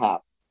half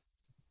half.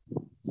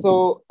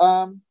 So,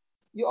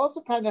 you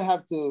also kind of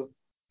have to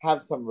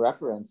have some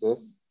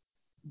references,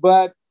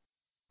 but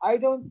I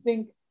don't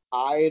think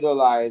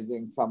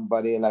idolizing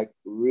somebody, like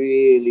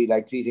really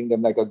like treating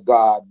them like a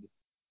god,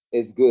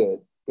 is good,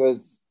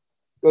 because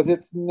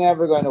it's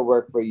never going to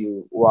work for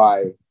you.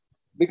 Why?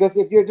 Because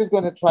if you're just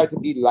going to try to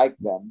be like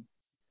them,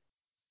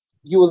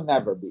 you will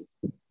never be.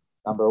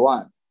 Number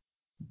one.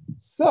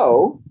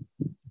 So,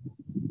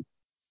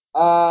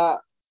 uh,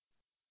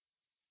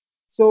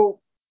 so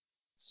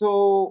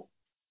so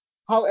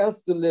how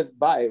else to live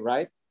by,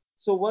 right?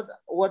 So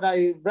what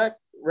I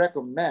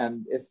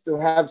recommend is to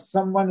have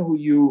someone who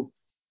you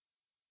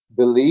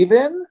believe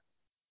in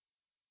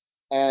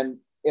and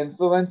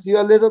influence you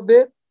a little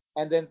bit,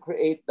 and then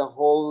create the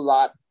whole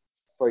lot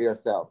for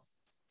yourself.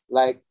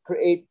 Like,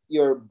 create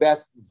your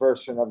best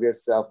version of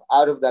yourself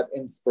out of that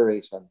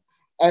inspiration,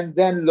 and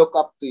then look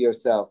up to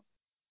yourself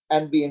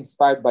and be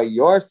inspired by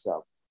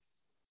yourself,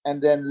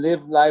 and then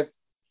live life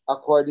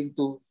according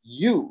to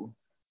you.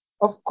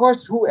 Of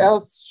course, who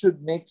else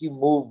should make you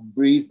move,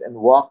 breathe, and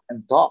walk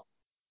and talk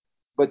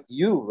but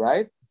you,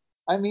 right?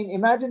 I mean,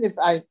 imagine if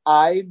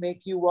I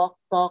make you walk,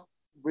 talk,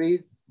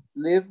 breathe,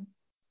 live.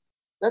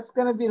 That's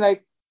gonna be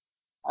like,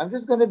 I'm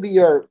just gonna be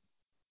your,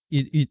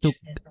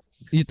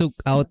 You took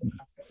out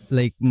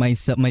like my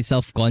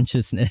self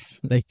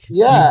consciousness. Like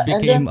you yeah,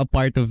 and became then a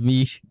part of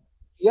me.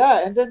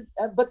 yeah, and then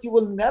but you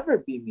will never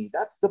be me.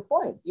 That's the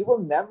point. You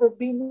will never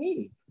be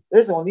me.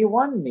 There's only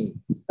one me.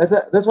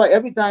 That's why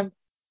every time,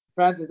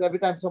 Francis, every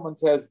time someone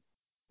says,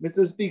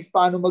 Mr. Speaks,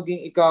 paano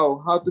maging ikaw?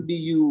 How to be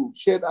you?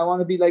 Shit, I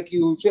want to be like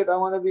you. Shit, I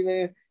want to be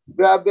like,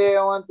 grabe,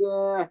 I want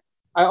to.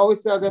 I always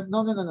tell them, no,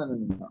 no, no, no, no,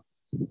 no.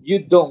 You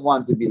don't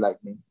want to be like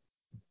me,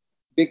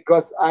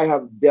 because I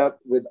have dealt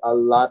with a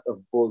lot of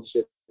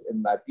bullshit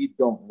in life. You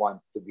don't want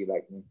to be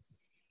like me.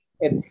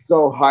 It's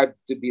so hard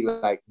to be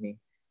like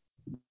me.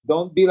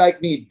 Don't be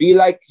like me. Be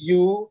like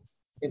you,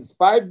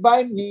 inspired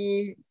by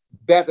me,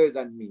 better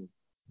than me.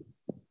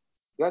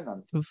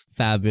 Ganon.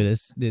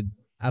 Fabulous, dude.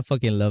 I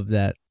fucking love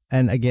that.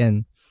 And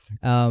again,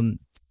 um,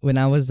 when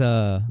I was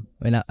a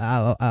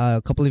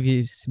couple of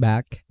years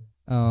back,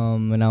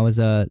 when I was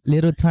a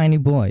little tiny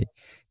boy,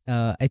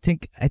 I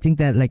think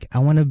that like I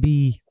wanna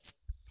be.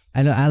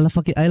 I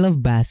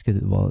love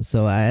basketball,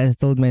 so I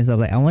told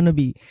myself like I wanna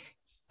be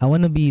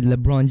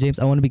LeBron James,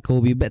 I wanna be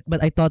Kobe, but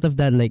I thought of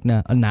that like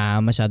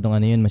masyadong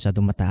ano yun,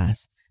 masyadong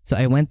mataas. So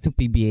I went to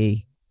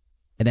PBA.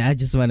 And I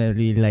just wanna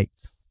really like,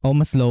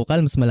 mas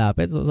local, mas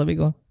malapit. So sabi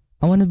ko,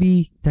 I wanna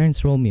be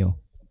Terrence Romeo,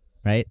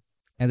 right?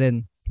 And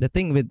then the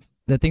thing with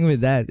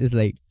that is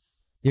like,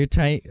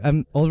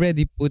 I'm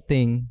already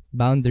putting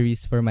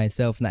boundaries for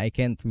myself na I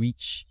can't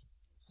reach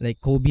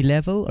like Kobe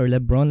level or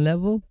LeBron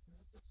level.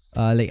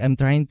 Like I'm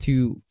trying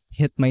to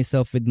hit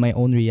myself with my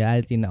own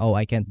reality na,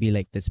 I can't be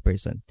like this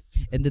person.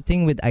 And the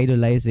thing with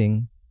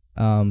idolizing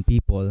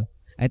people,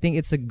 I think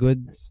it's a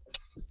good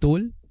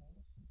tool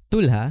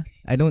ha.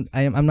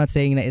 I'm not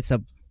saying that it's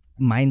a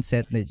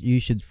mindset that you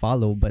should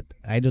follow, but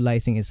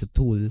idolizing is a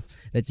tool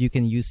that you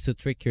can use to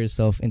trick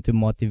yourself into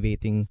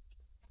motivating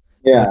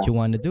Yeah. what you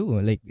want to do.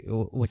 Like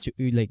what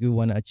you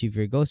want to achieve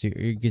your goals.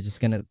 You're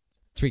just gonna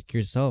trick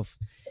yourself.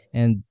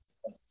 And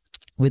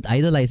with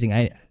idolizing,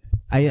 I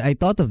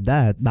thought of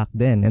that back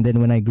then, and then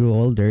when I grew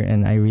older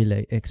and I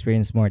really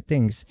experienced more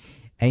things,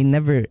 I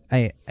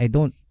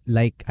don't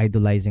like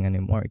idolizing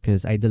anymore,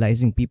 because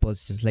idolizing people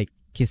is just like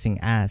kissing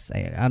ass.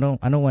 I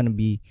don't want to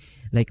be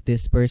like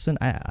this person.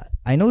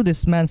 I know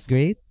this man's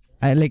great.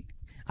 I like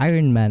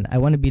Iron Man. I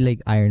want to be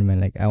like Iron Man.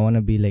 Like I want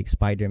to be like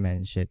Spider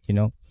Man and shit.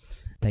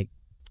 Like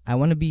I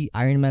want to be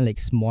Iron Man, like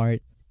smart,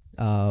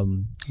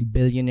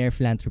 billionaire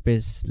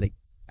philanthropist. Like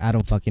I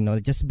don't fucking know.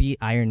 Just be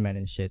Iron Man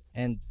and shit.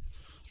 And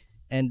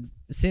And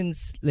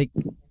since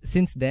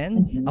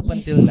then up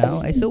until now,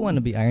 I still want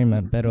to be Iron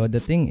Man. Pero the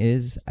thing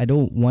is, I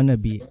don't want to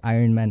be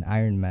Iron Man.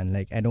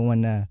 Like, I don't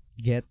want to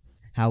get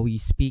how he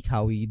speak,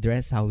 how he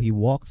dress, how he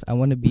walks. I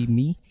want to be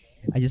me.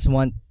 I just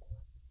want,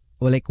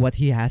 well, like, what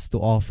he has to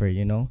offer,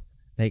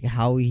 like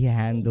how he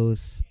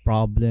handles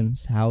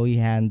problems, how he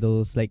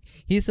handles, like,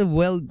 he's a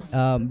well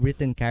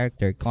written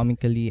character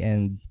comically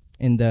and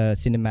in the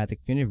cinematic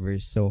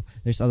universe. So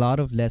there's a lot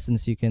of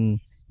lessons you can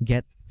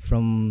get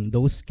from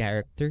those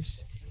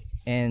characters,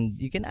 and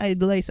you can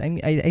idolize.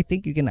 I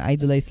think you can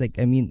idolize, like,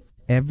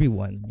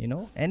 everyone,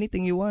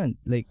 anything you want.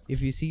 Like,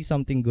 if you see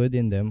something good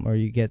in them, or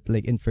you get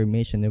like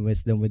information and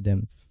wisdom with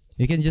them,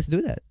 you can just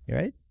do that,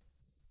 right?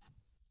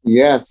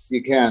 Yes,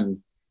 you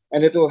can.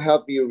 And it will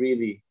help you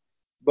really.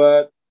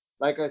 But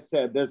like I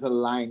said, there's a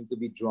line to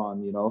be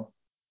drawn.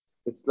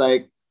 It's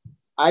like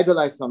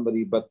idolize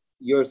somebody, but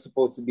you're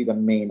supposed to be the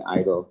main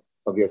idol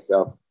of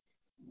yourself.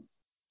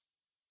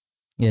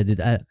 Yeah,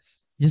 dude.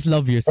 Just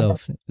love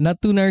yourself.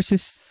 Not too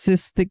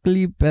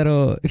narcissistically,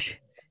 pero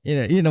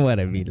you know what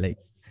I mean. Like,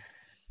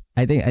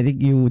 I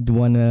think you would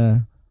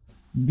wanna,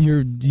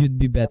 you'd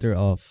be better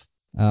off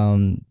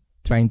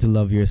trying to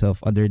love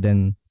yourself, other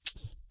than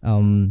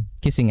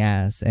kissing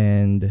ass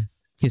and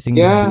kissing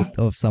the Yeah, boot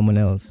of someone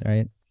else,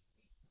 right?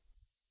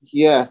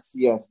 yes,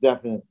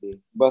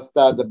 definitely.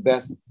 Basta, the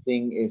best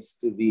thing is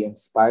to be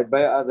inspired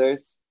by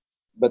others,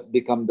 but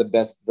become the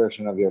best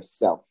version of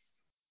yourself.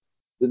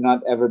 Do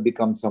not ever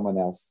become someone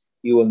else.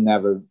 You will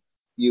never,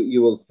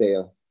 you will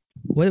fail.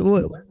 What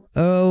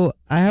oh,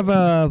 I have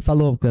a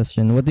follow-up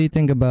question. What do you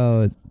think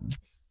about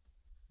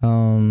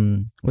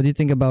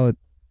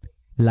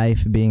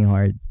life being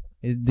hard?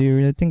 Do you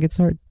really think it's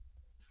hard?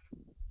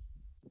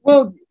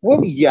 Well,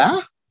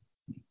 yeah,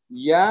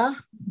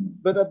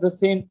 but at the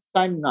same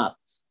time, not.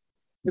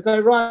 It's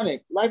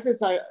ironic. Life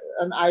is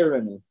an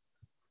irony.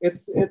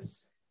 It's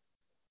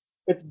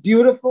it's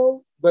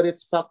beautiful, but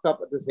it's fucked up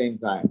at the same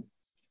time.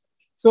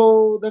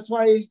 So that's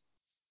why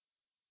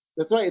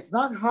it's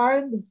not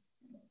hard,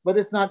 but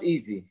it's not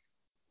easy.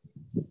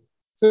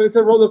 So it's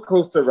a roller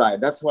coaster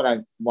ride. That's what I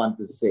want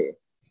to say.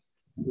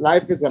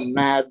 Life is a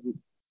mad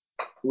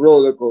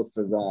roller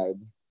coaster ride,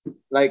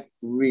 like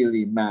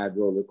really mad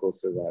roller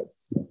coaster ride.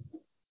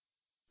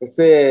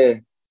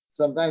 Kasi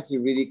sometimes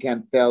you really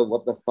can't tell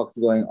what the fuck's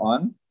going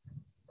on,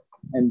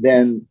 and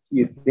then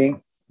you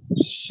think,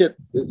 shit,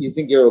 you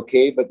think you're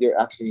okay, but you're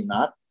actually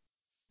not.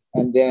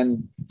 And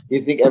then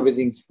you think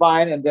everything's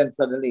fine, and then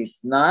suddenly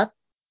it's not.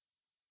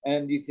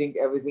 And you think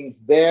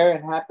everything's there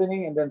and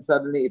happening, and then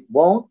suddenly it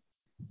won't.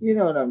 You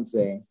know what I'm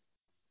saying?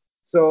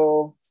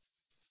 So,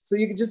 so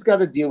you just got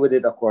to deal with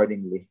it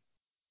accordingly.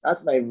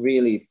 That's my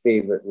really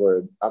favorite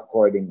word,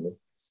 accordingly.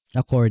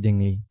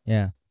 Accordingly,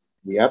 yeah.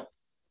 Yep.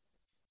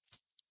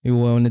 You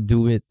want to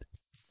do it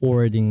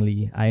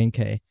accordingly.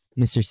 INK,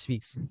 Mr.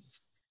 Speaks.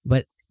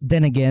 But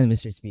then again,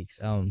 Mr. Speaks,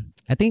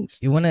 I think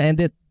you want to end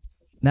it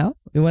now.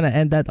 You want to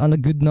end that on a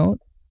good note.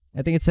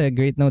 I think it's a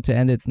great note to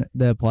end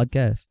the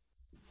podcast.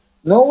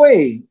 No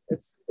way.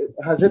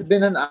 Has it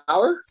been an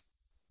hour?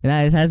 And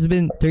it has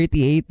been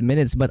 38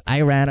 minutes, but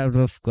I ran out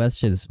of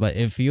questions. But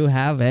if you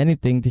have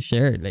anything to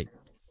share, like,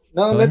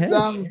 No, go let's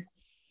ahead.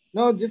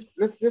 no, just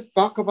let's just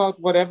talk about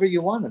whatever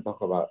you want to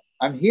talk about.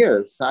 I'm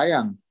here,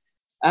 sayang.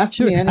 Ask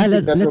Sure. me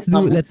anything that will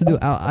come. Let's do.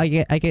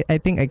 I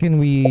think I can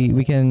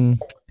we can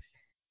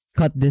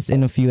cut this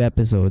in a few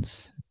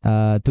episodes.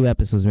 2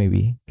 episodes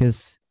maybe.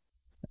 Because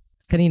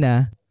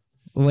kanina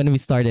when we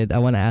started, I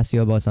want to ask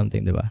you about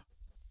something, diba?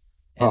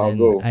 And I'll then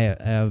go. I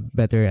have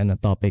better on a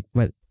topic,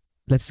 but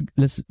let's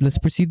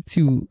proceed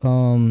to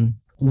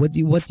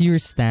what your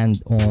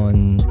stand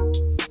on,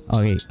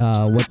 okay,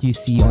 what you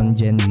see on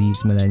Gen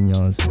Zs,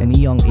 millennials, and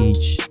young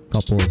age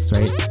couples,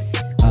 right?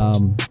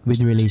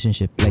 With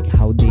relationship, like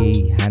how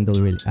they handle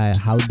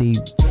how they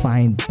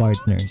find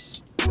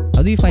partners.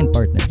 How do you find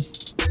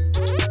partners?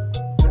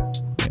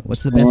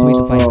 What's the best way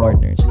to find Oh,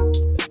 partners?